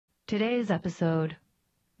Today's episode,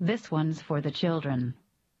 this one's for the children.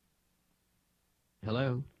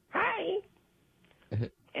 Hello? Hi. Is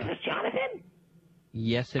this Jonathan?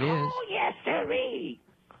 Yes, it is. Oh, yes, sirree.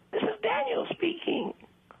 This is Daniel speaking.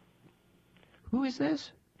 Who is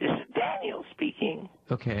this? This is Daniel speaking.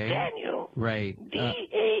 Okay. Daniel. Right. D-A-N-I-E-L,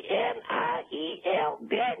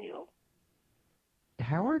 Daniel.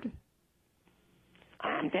 Howard?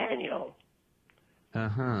 I'm Daniel.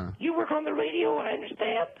 Uh-huh. You work on the radio, I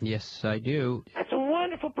understand? Yes, I do. That's a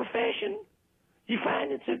wonderful profession. You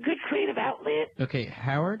find it's a good creative outlet? Okay,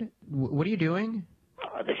 Howard, what are you doing?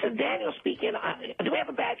 This is Daniel speaking. Do we have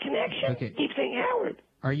a bad connection? Okay. Keep saying Howard.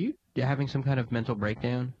 Are you having some kind of mental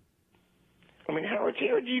breakdown? I mean, Howard's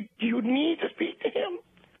here. Do you need to speak to him?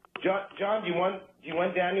 John, do you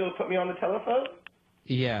want Daniel to put me on the telephone?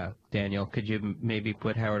 Yeah, Daniel, could you maybe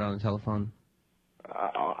put Howard on the telephone?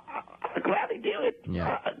 I'd gladly do it.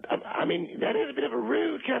 Yeah. I mean, that is a bit of a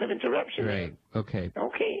rude kind of interruption. Right, okay.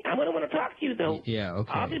 Okay, I'm going to want to talk to you, though. Yeah,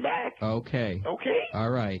 okay. I'll be back. Okay. Okay? All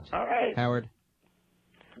right. All right. Howard?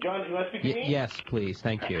 John, do you want to speak to me? Yes, please,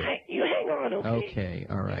 thank you. You hang on, okay? Okay,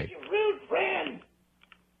 all right. You rude friend.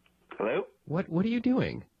 Hello? What are you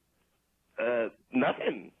doing?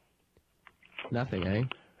 Nothing. Nothing, eh?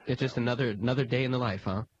 It's just another day in the life,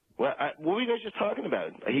 huh? What were you guys just talking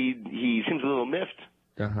about? He seems a little miffed.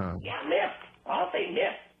 Uh-huh. Yeah, miffed. I'll say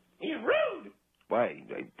miffed. He's rude. Why?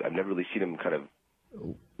 I've never really seen him kind of...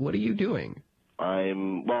 What are you doing?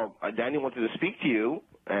 Daniel wanted to speak to you,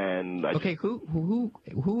 and... Okay, who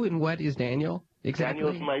and what is Daniel? Exactly.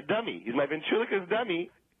 Daniel's my dummy. He's my ventriloquist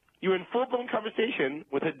dummy. You're in full-blown conversation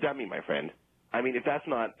with a dummy, my friend. I mean, if that's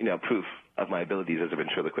not, proof of my abilities as a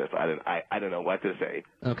ventriloquist, I don't know what to say.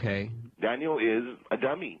 Okay. Daniel is a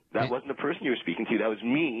dummy. That wasn't a person you were speaking to. That was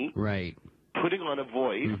me. Right. Putting on a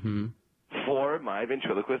voice for my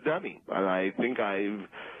ventriloquist dummy. And I think I've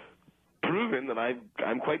proven that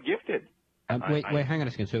I'm quite gifted. Wait, hang on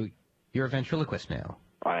a second. So you're a ventriloquist now?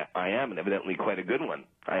 I am, and evidently quite a good one.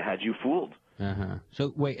 I had you fooled. Uh-huh.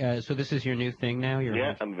 So, wait, so this is your new thing now?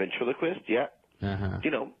 I'm a ventriloquist, yeah. Uh-huh.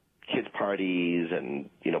 Kids' parties and,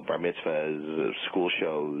 bar mitzvahs, school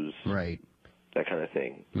shows. Right. That kind of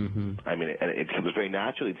thing. Mm-hmm. I mean, it comes very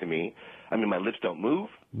naturally to me. I mean, my lips don't move.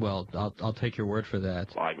 Well, I'll take your word for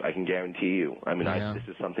that. I can guarantee you. I mean, Yeah. This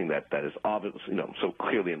is something that is obvious, so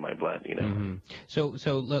clearly in my blood, Mm-hmm. So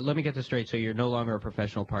let me get this straight. So you're no longer a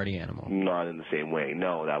professional party animal? Not in the same way.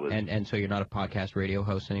 No, that was... And so you're not a podcast radio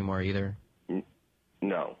host anymore either?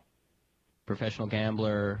 No. Professional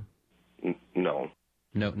gambler? No.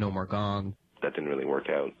 No more gong? That didn't really work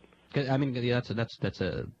out. 'Cause, I mean, that's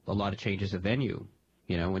a lot of changes of venue,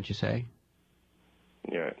 wouldn't you say?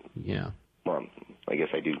 Yeah. Yeah. Well, I guess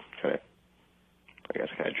I do kind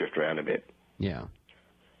of drift around a bit. Yeah.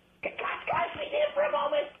 Guys, wait here for a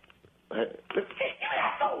moment. Give me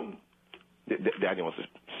that phone. Daniel wants to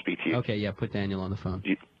speak to you. Okay, yeah, put Daniel on the phone.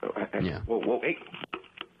 Yeah. Whoa, hey.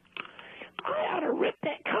 I ought to rip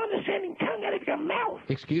that condescending tongue out of your mouth.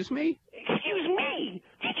 Excuse me? Excuse me.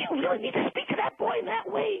 Did you really need to speak to that boy in that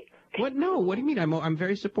way? What? No. What do you mean? I'm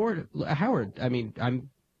very supportive, Howard. I mean, I'm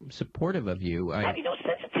supportive of you. Have you no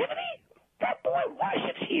sensitivity? That boy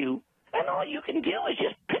worships you, and all you can do is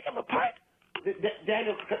just pick him apart.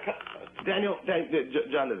 Daniel,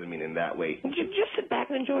 John doesn't mean in that way. Just sit back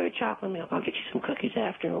and enjoy your chocolate milk. I'll get you some cookies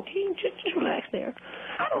after, okay? Just relax there.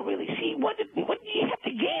 I don't really see what do you have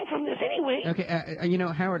to gain from this anyway. Okay,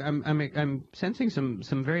 Howard, I'm sensing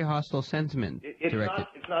some very hostile sentiment directed.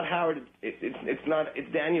 It's not Howard.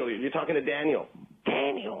 It's Daniel. You're talking to Daniel.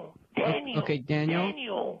 Daniel. Okay, Daniel.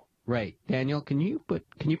 Daniel. Right, Daniel. Can you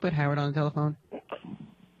put Howard on the telephone?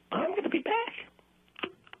 I'm going to be back.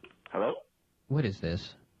 Hello. What is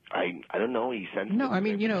this? I don't know. He sent. No, I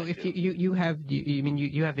mean, if you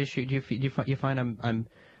have issues, you find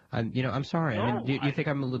I'm sorry. No, I mean, do you think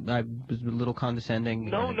I was a little condescending?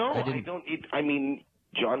 No, I didn't. I mean,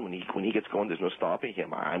 John, when he gets going, there's no stopping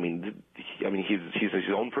him. I mean, he's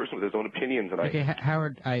his own person with his own opinions, and Okay,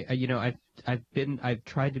 Howard, I've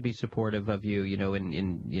tried to be supportive of you,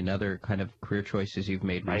 in other kind of career choices you've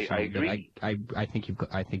made recently. I agree. I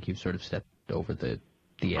think you've sort of stepped over the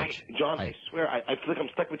edge. John, I swear, I feel like I'm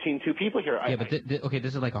stuck between two people here. Okay,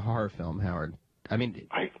 this is like a horror film, Howard. I mean,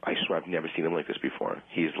 I swear I've never seen him like this before.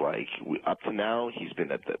 He's like, up to now, he's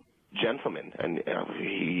been at the gentleman, and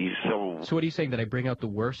he's so... So what are you saying, that I bring out the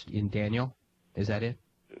worst in Daniel? Is that it?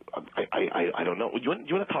 I don't know. Do you want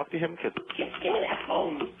to talk to him? Cause... Give me that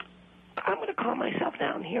phone. I'm going to calm myself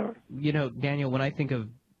down here. Daniel, when I think of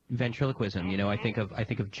ventriloquism, I think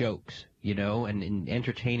of jokes, and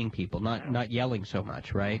entertaining people, not yelling so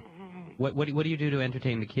much, right? What do you do to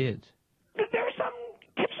entertain the kids? There are some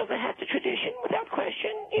tips of the hat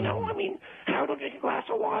drink a glass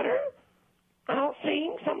of water. I'll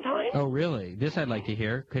sing sometimes. Oh, really? This I'd like to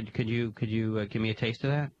hear. Could you give me a taste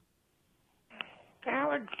of that?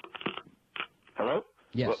 Howard. Hello?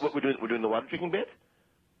 Yes. What we're doing the water drinking bit?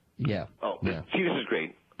 Yeah. Oh, yeah. See, this is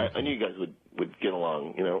great. I knew you guys would get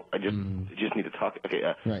along. You know, I just need to talk. Okay.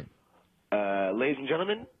 Right. Ladies and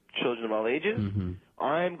gentlemen, children of all ages,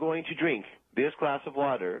 I'm going to drink this glass of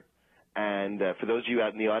water, and for those of you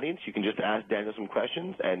out in the audience, you can just ask Daniel some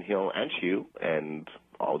questions, and he'll answer you, and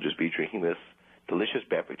I'll just be drinking this delicious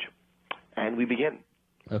beverage. And we begin.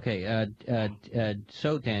 Okay.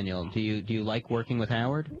 So, Daniel, do you like working with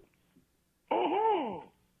Howard?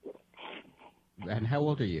 And how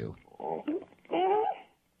old are you?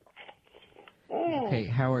 Okay,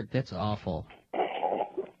 Howard, that's awful.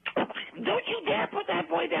 Don't you dare put that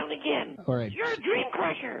boy down again. All right. You're a dream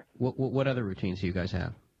crusher. What other routines do you guys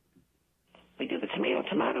have? We do the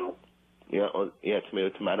tomato. Yeah,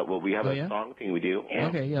 tomato. Well, we have a song thing we do. Yeah.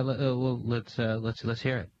 Okay, yeah. Well, let's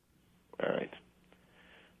hear it. All right.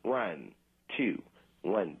 1, 2,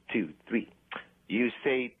 1, 2, 3. You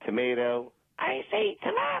say tomato. I say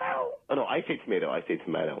tomato. Oh no, I say tomato. I say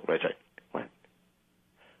tomato. Right. 1.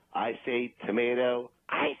 I say tomato.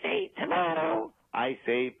 I say tomato. I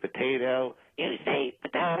say potato. You say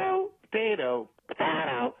potato. Potato.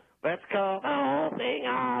 Potato. Let's call the whole thing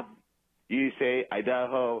on. You say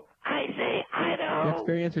Idaho. I say Idaho. That's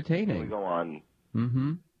very entertaining. We go on.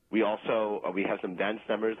 Mm-hmm. We also we have some dance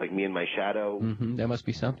numbers like Me and My Shadow. Mm-hmm. That must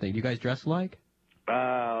be something. Do you guys dress alike?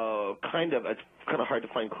 Kind of. It's kind of hard to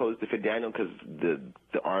find clothes to fit Daniel because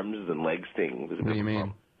the arms and legs thing. What do you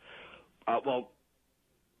mean? Well,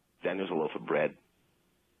 Daniel's a loaf of bread.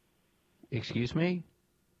 Excuse me?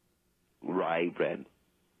 Rye bread.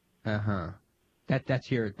 Uh-huh. That's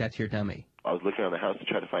your dummy. I was looking around the house to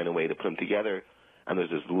try to find a way to put them together, and there's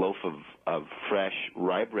this loaf of fresh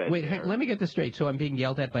rye bread. Wait, let me get this straight. So I'm being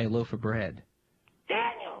yelled at by a loaf of bread.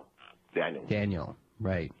 Daniel,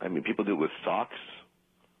 right. I mean, people do it with socks.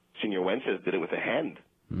 Senior Wences did it with a hand.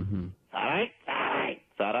 Mm-hmm. All right.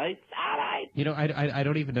 You know, I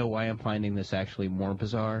don't even know why I'm finding this actually more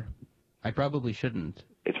bizarre. I probably shouldn't.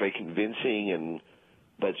 It's very convincing,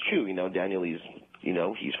 but it's true. You know, Daniel, he's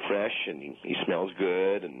fresh and he smells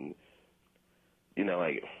good, and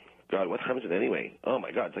like, God, what time is it anyway? Oh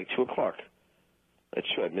my God, it's like 2 o'clock. That's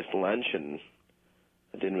true. I missed lunch and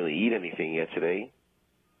I didn't really eat anything yet today.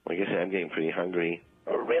 Like I said, I'm getting pretty hungry.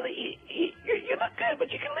 Oh, really? You look good,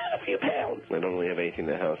 but you can lose a few pounds. I don't really have anything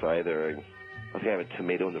in the house either. I think I have a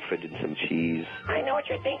tomato in the fridge and some cheese. I know what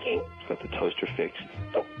you're thinking. Got the toaster fixed.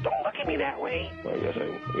 Don't look at me that way. Well, I guess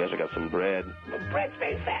I got some bread. The bread's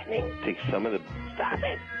very fattening. Take some of the... Stop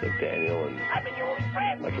it. Daniel, and... I've been your only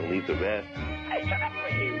friend. I can leave the rest. I shut up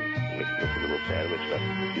for you. Make a little sandwich. But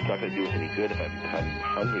it's not going to do us any good if I'm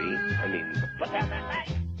hungry. I mean... Put down that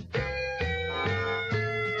knife.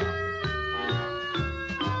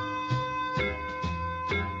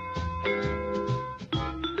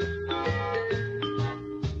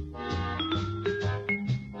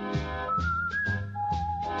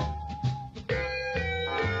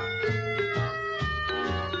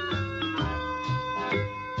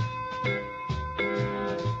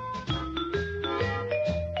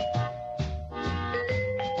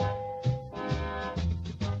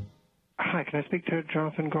 Hi, can I speak to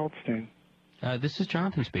Jonathan Goldstein? This is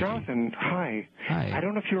Jonathan speaking. Jonathan, hi. Hi. I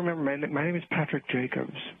don't know if you remember, my name is Patrick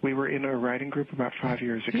Jacobs. We were in a writing group about 5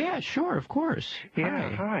 years ago. Yeah, sure, of course.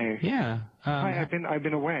 Yeah, hi. Yeah. Hi, I've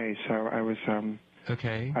been away, so I was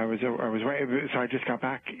Okay. I was away, so I just got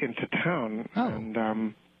back into town. Oh.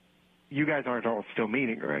 And you guys aren't all still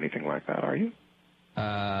meeting or anything like that, are you?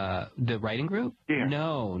 The writing group? Yeah.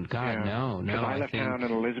 No, God, yeah. no. Because I left town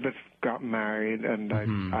and Elizabeth got married, and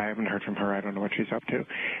I haven't heard from her. I don't know what she's up to.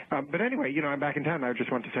 But anyway, I'm back in town. I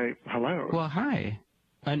just want to say hello. Well, hi.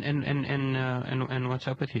 And what's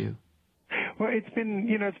up with you? Well, it's been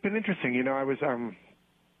interesting. I was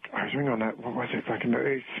reading on that. What was it? Like an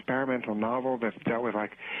experimental novel that dealt with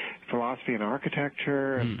like philosophy and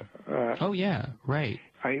architecture. And, oh yeah, right.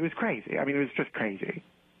 It was crazy. I mean, it was just crazy.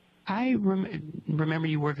 I remember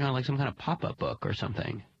you working on like some kind of pop-up book or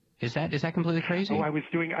something. Is that completely crazy? Oh, I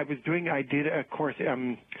did a course,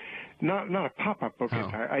 not a pop-up book.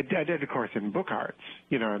 Oh. I did a course in book arts,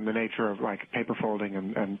 and the nature of like paper folding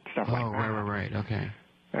and stuff like that. Oh, right, okay.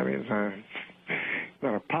 I mean, it's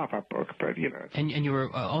not a pop-up book, but And you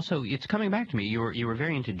were also, it's coming back to me. You were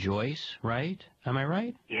very into Joyce, right? Am I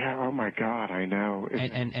right? Yeah. Oh my God, I know.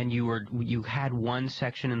 And you had one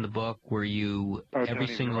section in the book where you every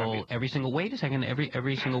single wait a second,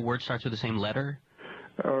 every single word starts with the same letter.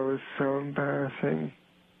 Oh, it was so embarrassing.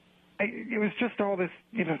 it was just all this,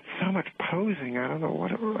 so much posing. I don't know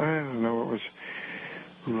what was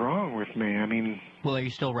wrong with me. I mean... Well, are you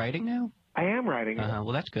still writing now? I am writing.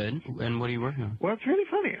 Well, that's good. And what are you working on? Well, it's really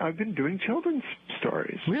funny. I've been doing children's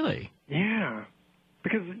stories. Really? Yeah.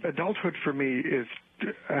 Because adulthood for me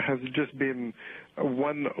has just been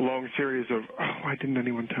one long series of, why didn't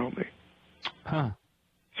anyone tell me? Huh.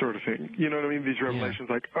 Sort of thing. You know what I mean? These revelations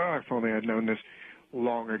like, if only I'd known this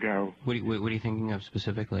long ago. What are you thinking of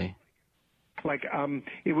specifically? Like,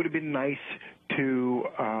 it would have been nice to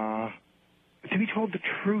be told the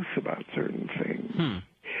truth about certain things.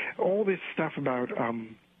 All this stuff about,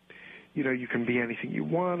 you can be anything you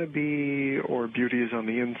want to be, or beauty is on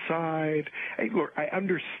the inside. Look, I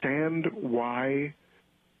understand why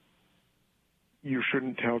you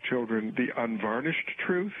shouldn't tell children the unvarnished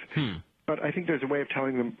truth, but I think there's a way of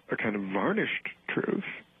telling them a kind of varnished truth.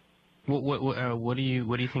 What are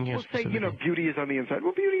you thinking of specifically? Say, beauty is on the inside.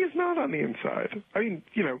 Well, beauty is not on the inside. I mean,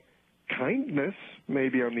 kindness may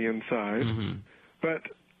be on the inside, but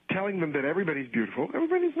telling them that everybody's beautiful,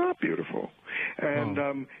 everybody's not beautiful,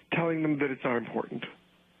 and telling them that it's not important.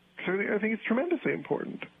 So I think it's tremendously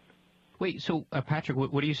important. Wait, so Patrick,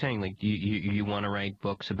 what are you saying? Like, you want to write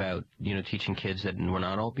books about teaching kids that we're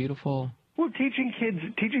not all beautiful? Well, teaching kids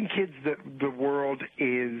that the world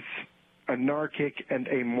is anarchic and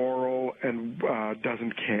amoral and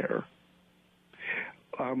doesn't care.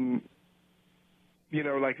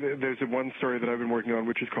 Like there's one story that I've been working on,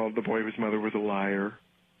 which is called "The Boy Whose Mother Was a Liar."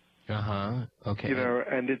 Okay.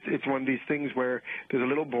 And it's one of these things where there's a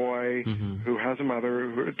little boy who has a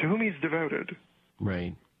mother to whom he's devoted.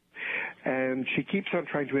 Right. And she keeps on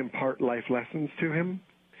trying to impart life lessons to him.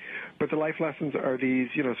 But the life lessons are these,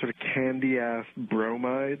 sort of candy-ass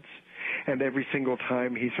bromides. And every single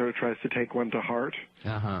time he sort of tries to take one to heart,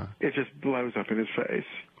 it just blows up in his face.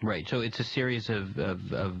 Right. So it's a series of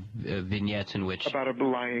vignettes in which... About a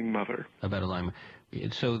lying mother. About a lying mother.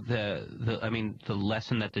 So the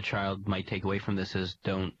lesson that the child might take away from this is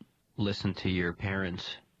don't listen to your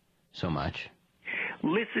parents so much.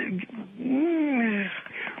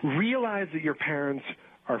 Realize that your parents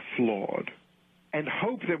are flawed, and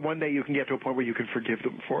hope that one day you can get to a point where you can forgive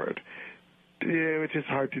them for it, which is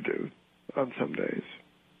hard to do on some days.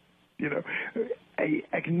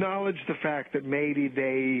 Acknowledge the fact that maybe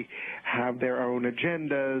they have their own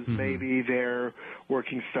agendas, maybe they're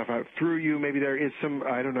working stuff out through you, maybe there is some,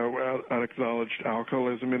 I don't know, unacknowledged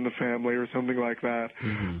alcoholism in the family or something like that,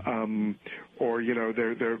 or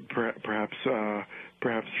they're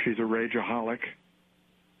perhaps she's a rageaholic.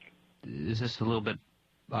 Is this a little bit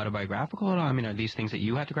autobiographical at all? I mean, are these things that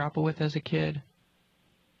you had to grapple with as a kid?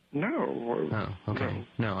 No. Oh, okay.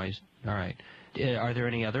 No, all right. Are there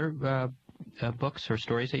any other books or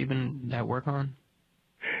stories that you've been at work on?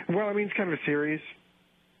 Well, I mean, it's kind of a series.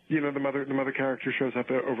 The mother character shows up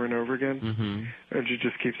over and over again, and she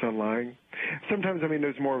just keeps on lying. Sometimes, I mean,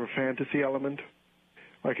 there's more of a fantasy element.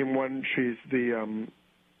 Like in one, she's the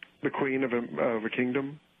queen of a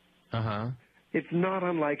kingdom. It's not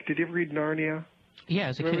unlike. Did you ever read Narnia? Yeah,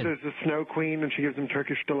 as a kid. Remember, there's the Snow Queen, and she gives them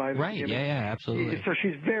Turkish delight. Right. Yeah, absolutely. So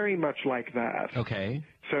she's very much like that. Okay.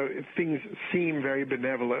 So things seem very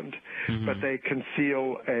benevolent, but they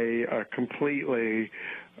conceal a completely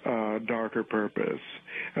darker purpose,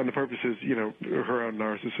 and the purpose is, her own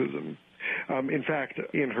narcissism. In fact,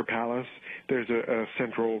 in her palace, there's a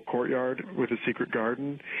central courtyard with a secret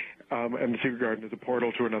garden, and the secret garden is a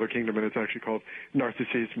portal to another kingdom, and it's actually called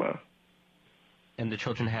Narcissisma. And the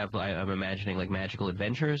children have, I'm imagining, like magical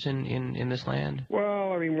adventures in this land?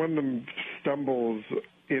 Well, I mean, one of them stumbles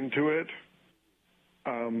into it,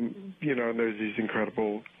 and there's these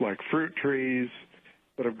incredible, like, fruit trees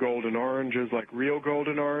that have golden oranges, like real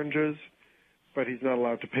golden oranges, but he's not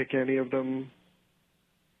allowed to pick any of them.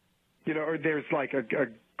 Or there's, like, a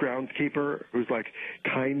groundskeeper who's, like,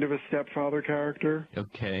 kind of a stepfather character.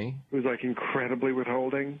 Okay. Who's, like, incredibly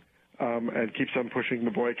withholding. And keeps on pushing the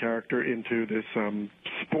boy character into this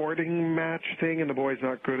sporting match thing, and the boy's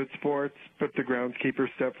not good at sports, but the groundskeeper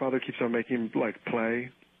stepfather keeps on making him, like, play,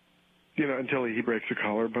 until he breaks a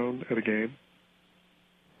collarbone at a game.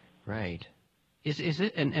 Right. Is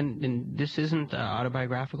it, and this isn't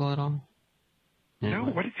autobiographical at all? No,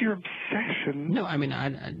 what is your obsession? No, I mean, I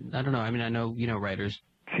don't know. I mean, I know, writers...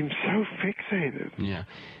 seem so fixated. Yeah.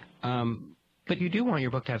 But you do want your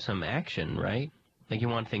book to have some action, right? Like, you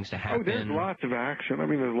want things to happen. Oh, there's lots of action. I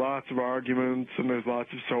mean, there's lots of arguments, and there's lots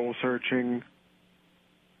of soul-searching.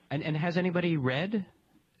 And has anybody read?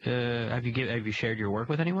 Have you shared your work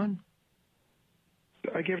with anyone?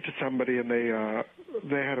 I gave it to somebody, and they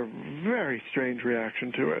they had a very strange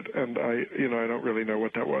reaction to it, and I don't really know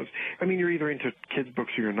what that was. I mean, you're either into kids'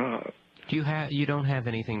 books or you're not. You don't have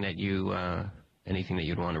anything that you'd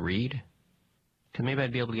want to read? Because maybe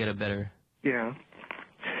I'd be able to get a better... Yeah.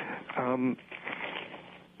 So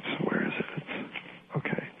where is it?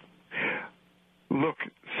 Okay. Look,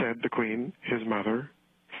 said the queen, his mother,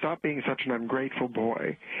 stop being such an ungrateful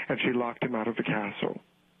boy, and she locked him out of the castle.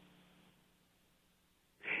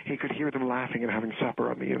 He could hear them laughing and having supper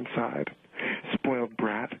on the inside. Spoiled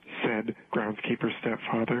brat, said groundskeeper's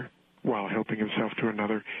stepfather, while helping himself to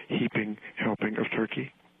another heaping helping of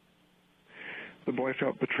turkey. The boy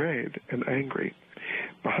felt betrayed and angry.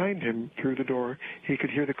 Behind him, through the door, he could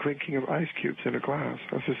hear the clinking of ice cubes in a glass.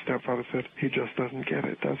 As his stepfather said, he just doesn't get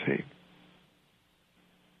it, does he?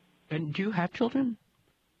 And do you have children?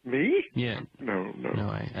 Me? Yeah. No.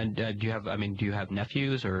 And do you have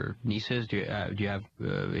nephews or nieces? Do you have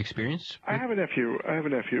experience? I have a nephew.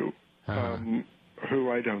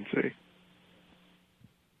 Who I don't see.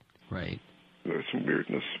 Right. There's some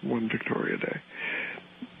weirdness. One Victoria Day.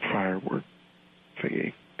 Firework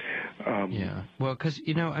thingy. Yeah. Well, because,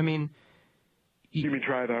 You mean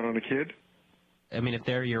try it out on a kid? I mean, if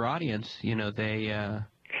they're your audience, they...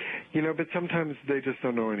 but sometimes they just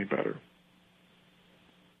don't know any better.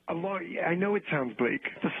 I know it sounds bleak,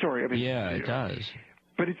 the story. Yeah, it does.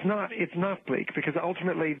 But it's not bleak, because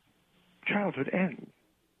ultimately childhood ends.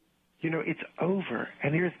 It's over.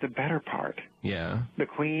 And here's the better part. Yeah. The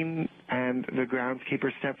queen and the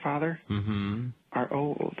groundskeeper's stepfather are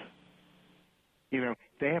old.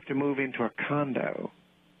 They have to move into a condo.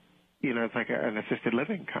 It's like an assisted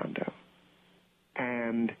living condo.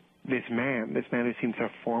 And this man who seems so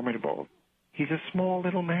formidable, he's a small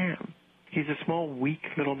little man. He's a small, weak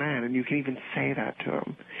little man, and you can even say that to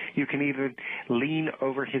him. You can even lean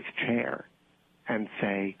over his chair and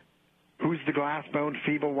say, "Who's the glass-boned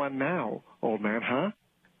feeble one now, old man, huh?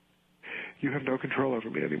 You have no control over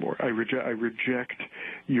me anymore. I reject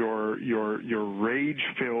your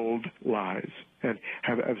rage-filled lies and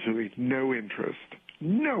have absolutely no interest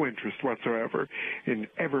whatsoever in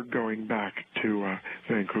ever going back to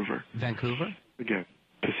Vancouver. Vancouver? Again,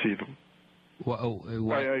 to see them.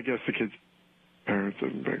 I guess the kids' parents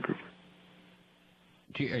live in Vancouver.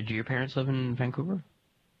 Do your parents live in Vancouver?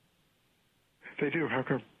 They do. How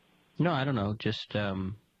come? No, I don't know. Just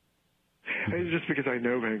because I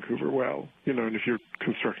know Vancouver well, and if you're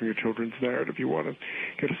constructing a children's narrative, you want to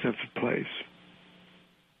get a sense of place.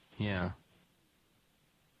 Yeah.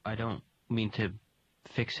 I don't mean to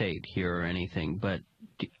fixate here or anything, but...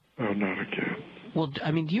 Oh, not again. Well,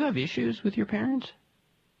 do you have issues with your parents?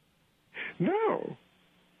 No.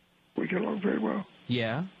 We get along very well.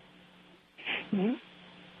 Yeah? Mm-hmm.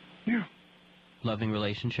 Yeah. Loving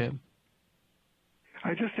relationship?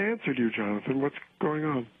 I just answered you, Jonathan. What's going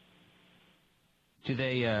on? Do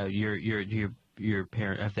they, your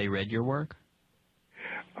parent, have they read your work?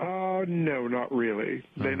 No, not really.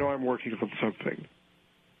 Oh. They know I'm working on something.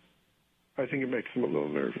 I think it makes them a little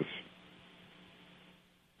nervous.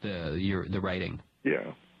 The writing?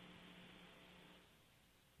 Yeah.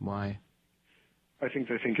 Why? I think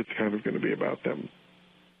they think it's kind of going to be about them.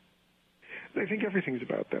 They think everything's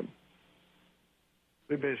about them.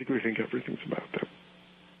 They basically think everything's about them.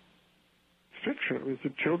 It's fiction. It's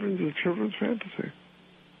a children's fantasy.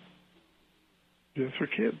 It's for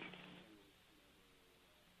kids.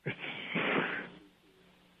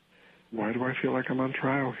 Why do I feel like I'm on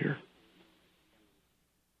trial here?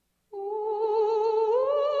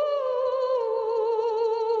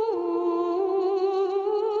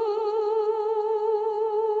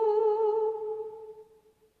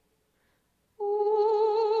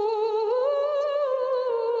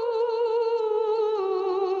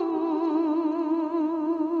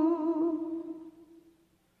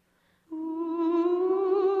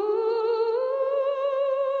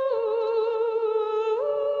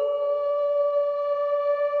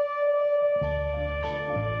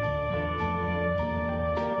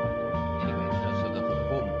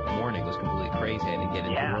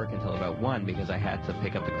 Because I had to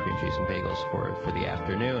pick up the cream cheese and bagels for the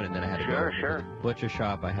afternoon, and then I had to go to the butcher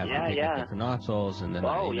shop. I had to pick up the Knorzols, and then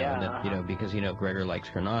because Gregor likes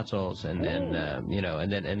Knorzols, and then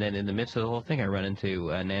and then in the midst of the whole thing, I run into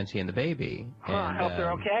Nancy and the baby. I hope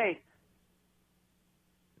they're okay.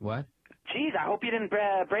 What? Geez, I hope you didn't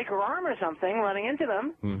break her arm or something running into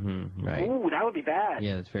them. Mm-hmm. Right. Ooh, that would be bad.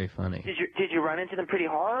 Yeah, that's very funny. Did you run into them pretty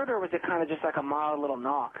hard, or was it kind of just like a mild little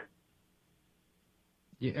knock?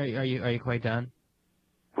 Are you quite done?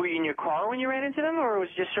 Were you in your car when you ran into them, or was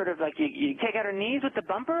it just sort of like you take out her knees with the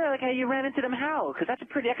bumper? Like how you ran into them? How? Because that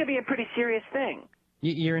could be a pretty serious thing.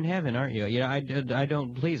 You're in heaven, aren't you? I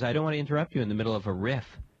don't want to interrupt you in the middle of a riff.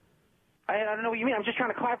 I don't know what you mean. I'm just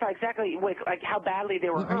trying to clarify exactly like how badly they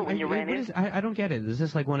were hurt when you ran in. I don't get it. Is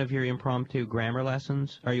this like one of your impromptu grammar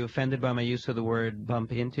lessons? Are you offended by my use of the word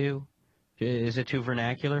bump into? Is it too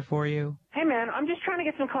vernacular for you? Hey, man, I'm just trying to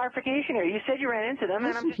get some clarification here. You said you ran into them.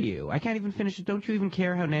 Listen to you. I can't even finish it. Don't you even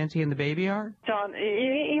care how Nancy and the baby are? John,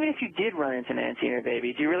 even if you did run into Nancy and her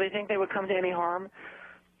baby, do you really think they would come to any harm?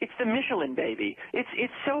 It's the Michelin baby. It's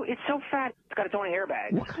so fat. It's got its own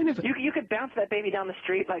airbag. What kind of? You could bounce that baby down the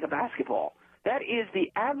street like a basketball. That is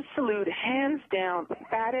the absolute, hands down,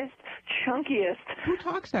 fattest, chunkiest. Who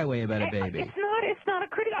talks that way about a baby? It's not a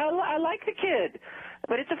critic. I like the kid,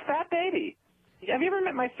 but it's a fat baby. Have you ever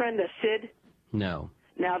met my friend Sid? No.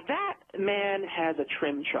 Now that man has a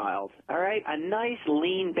trim child. All right, a nice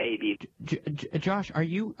lean baby. Josh, are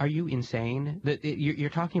you insane? You're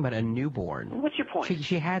talking about a newborn. What's your point?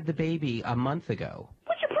 She had the baby a month ago.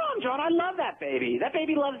 What's your problem, John? I love that baby. That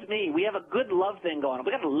baby loves me. We have a good love thing going on.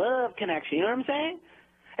 We got a love connection. You know what I'm saying?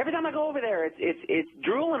 Every time I go over there, it's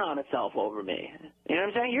drooling on itself over me. You know what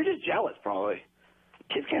I'm saying? You're just jealous, probably.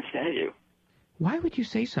 Kids can't stand you. Why would you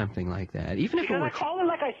say something like that? Even if because I call it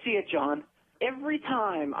like I see it, John. Every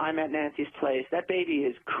time I'm at Nancy's place, that baby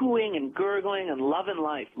is cooing and gurgling and loving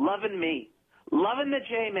life, loving me, loving the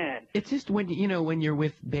J-man. It's just when you're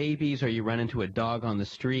with babies or you run into a dog on the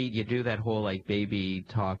street, you do that whole like baby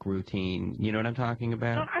talk routine. You know what I'm talking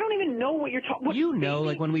about? No, I don't even know what you're talking. You know,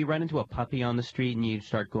 like when we run into a puppy on the street and you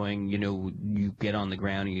start going, you get on the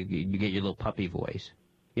ground and you get your little puppy voice.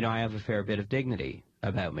 I have a fair bit of dignity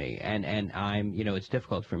about me, and I'm, it's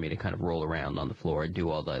difficult for me to kind of roll around on the floor and do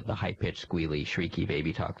all the high-pitched, squealy, shrieky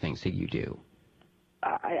baby talk things that you do.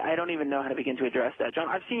 I don't even know how to begin to address that, John.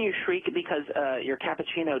 I've seen you shriek because your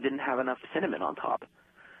cappuccino didn't have enough cinnamon on top.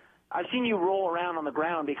 I've seen you roll around on the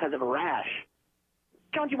ground because of a rash.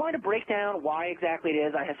 John, do you want me to break down why exactly it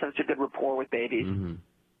is I have such a good rapport with babies? Mm-hmm.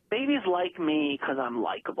 Babies like me because I'm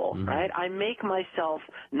likable, mm-hmm. right? I make myself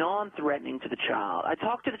non-threatening to the child. I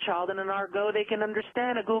talk to the child in an argot they can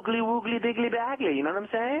understand, a googly woogly diggly baggly. You know what I'm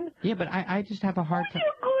saying? Yeah, but I just have a hard time.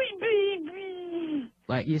 Who's your good baby?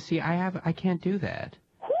 Like, you see, I can't do that.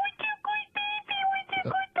 Who's your good baby? Who's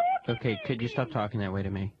your good dog? Okay, could you stop talking that way to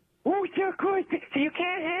me? Who's your good baby? So you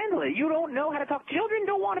can't handle it. You don't know how to talk. Children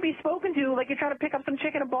don't want to be spoken to like you're trying to pick up some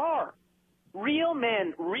chick in a bar. Real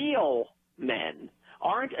men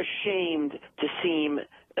aren't ashamed to seem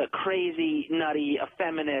crazy, nutty,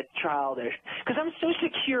 effeminate, childish. Because I'm so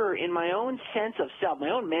secure in my own sense of self, my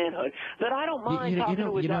own manhood, that I don't mind talking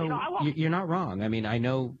to a dog. You're not wrong. I mean, I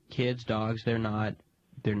know kids, dogs, they're not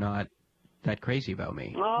that crazy about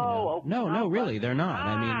me. Oh, no, really, they're not.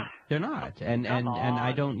 I mean, they're not. And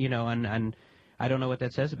I don't, and I don't know what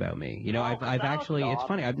that says about me. I've actually, it's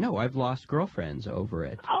funny. I've lost girlfriends over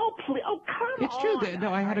it. Oh, please. Oh, come on. It's true.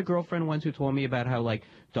 No, I had a girlfriend once who told me about how, like,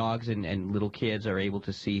 dogs and little kids are able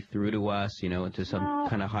to see through to us, into some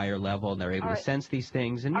kind of higher level, and they're able to sense these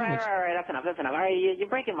things. And all right, that's enough. All right, you're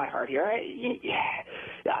breaking my heart here. All right?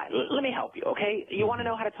 Let me help you, okay? You want to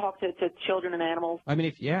know how to talk to children and animals? I mean,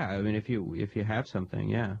 if you have something,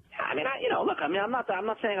 yeah. I mean, look, I'm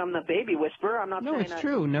not saying I'm the baby whisperer. I'm not saying it's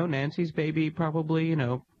true. No, Nancy's baby probably,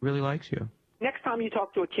 really likes you. Next time you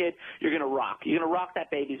talk to a kid, you're going to rock. You're going to rock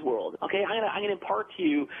that baby's world, okay? I'm going to impart to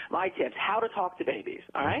you my tips, how to talk to babies,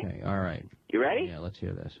 all right? Okay, all right. You ready? Yeah, let's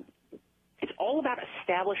hear this. It's all about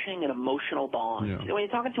establishing an emotional bond. Yeah. When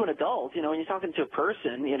you're talking to an adult, when you're talking to a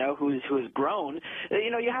person, who's grown,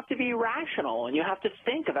 you have to be rational, and you have to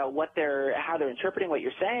think about how they're interpreting what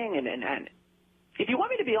you're saying, and if you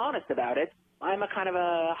want me to be honest about it, I'm a kind of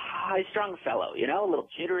a high-strung fellow, a little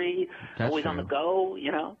jittery, always on the go,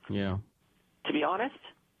 Yeah. To be honest,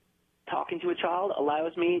 talking to a child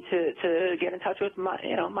allows me to get in touch with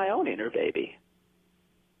my own inner baby.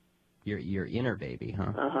 Your inner baby,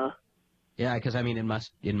 huh? Uh-huh. Yeah, because I mean,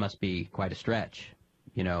 it must be quite a stretch,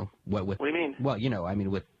 What do you mean? Well, I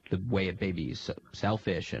mean, with the way a baby's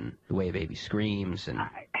selfish and the way a baby screams and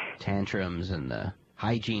tantrums and the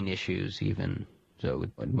hygiene issues even. So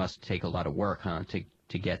it must take a lot of work, huh,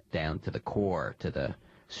 to get down to the core, to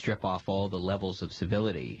strip off all the levels of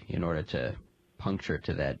civility in order to puncture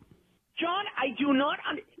to that. John, I do not.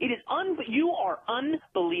 You are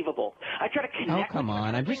unbelievable. I try to connect. Oh, come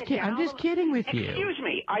on! I'm just kidding with you. Excuse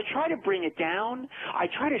me. I try to bring it down. I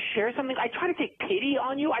try to share something. I try to take pity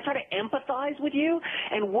on you. I try to empathize with you.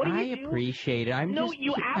 And what do you do? I appreciate it.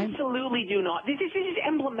 You absolutely do not. This is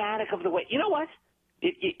emblematic of the way. You know what?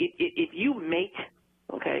 If you mate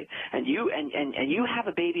okay, and you have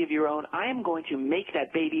a baby of your own, I am going to make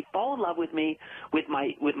that baby fall in love with me with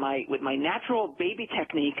my natural baby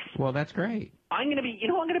techniques. Well, that's great. I'm going to be, you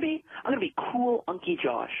know who I'm going to be? I'm going to be cool Unky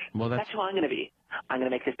Josh. Well, that's who I'm going to be. I'm going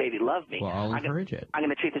to make this baby love me. Well, I'll encourage it. I'm going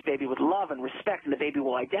to treat this baby with love and respect, and the baby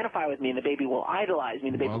will identify with me, and the baby will idolize me,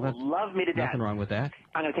 and the baby will love me to death. Nothing wrong with that.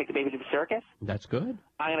 I'm going to take the baby to the circus. That's good.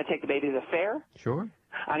 I'm going to take the baby to the fair. Sure.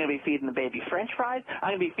 I'm going to be feeding the baby French fries. I'm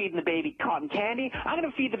going to be feeding the baby cotton candy. I'm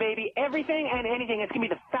going to feed the baby everything and anything. It's going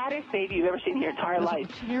to be the fattest baby you've ever seen in your entire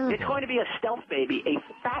life. Terrible. It's going to be a stealth baby, a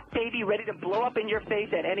fat baby ready to blow up in your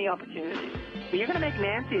face at any opportunity. But you're going to make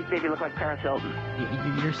Nancy's baby look like Paris Hilton.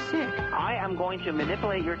 You're sick. I am going to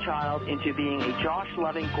manipulate your child into being a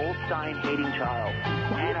Josh-loving, Goldstein-hating child.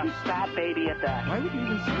 And a fat baby at that. Why would you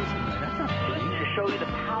even say something like that? That's not pretty. To show you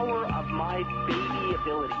the power of my baby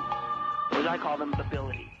ability. Or as I call them,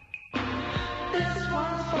 ability. This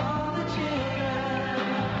one's for the children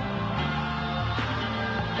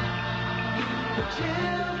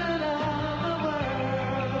of the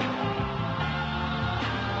world.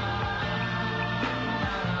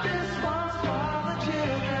 This one's for the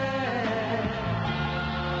children.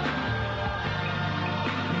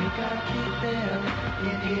 May God keep them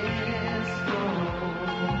in His throne.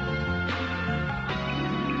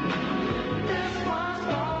 This one's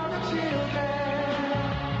for the children.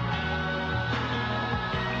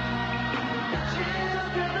 The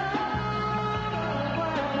children of the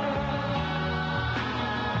world.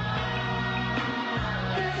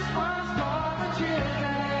 This one's for the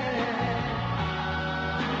children.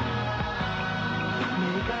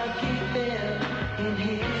 May God keep them in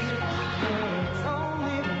His hands.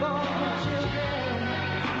 Only for the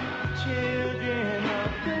children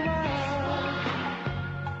of the world.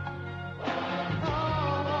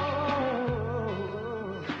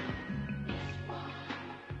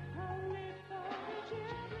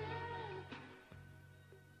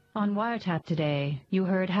 On Wiretap today, you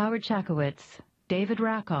heard Howard Chakowitz, David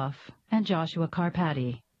Rakoff, and Joshua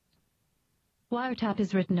Karpati. Wiretap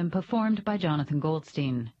is written and performed by Jonathan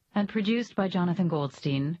Goldstein and produced by Jonathan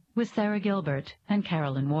Goldstein with Sarah Gilbert and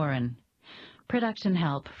Carolyn Warren. Production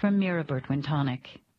help from Mira Burtwin-Tonic.